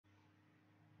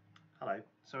Hello,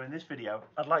 so in this video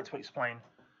I'd like to explain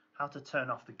how to turn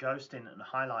off the ghosting and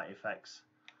highlight effects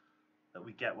that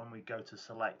we get when we go to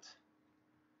select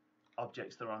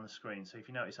objects that are on the screen. So if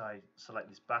you notice, I select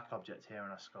this back object here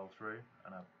and I scroll through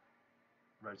and I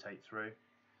rotate through,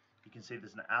 you can see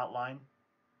there's an outline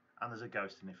and there's a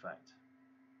ghosting effect.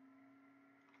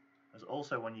 There's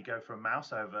also, when you go for a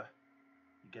mouse over,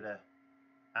 you get an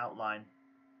outline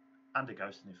and a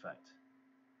ghosting effect.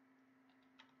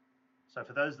 So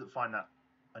for those that find that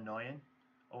annoying,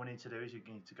 all we need to do is you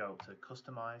need to go up to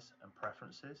Customize and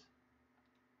Preferences,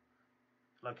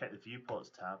 locate the Viewports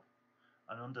tab,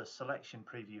 and under Selection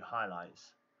Preview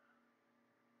Highlights,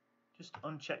 just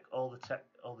uncheck all the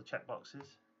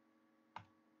checkboxes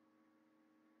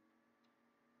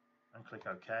and click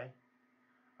OK.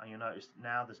 And you'll notice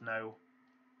now there's no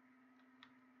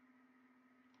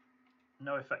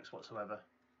effects whatsoever.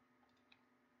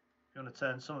 If you want to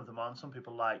turn some of them on, some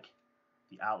people like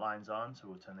the outlines on, so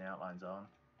we'll turn the outlines on.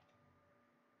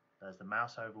 There's the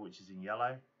mouse over, which is in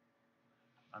yellow,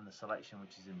 and the selection,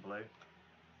 which is in blue.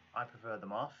 I prefer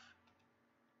them off,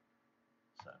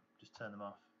 so just turn them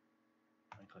off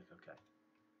and click OK.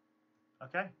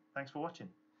 Okay, thanks for watching.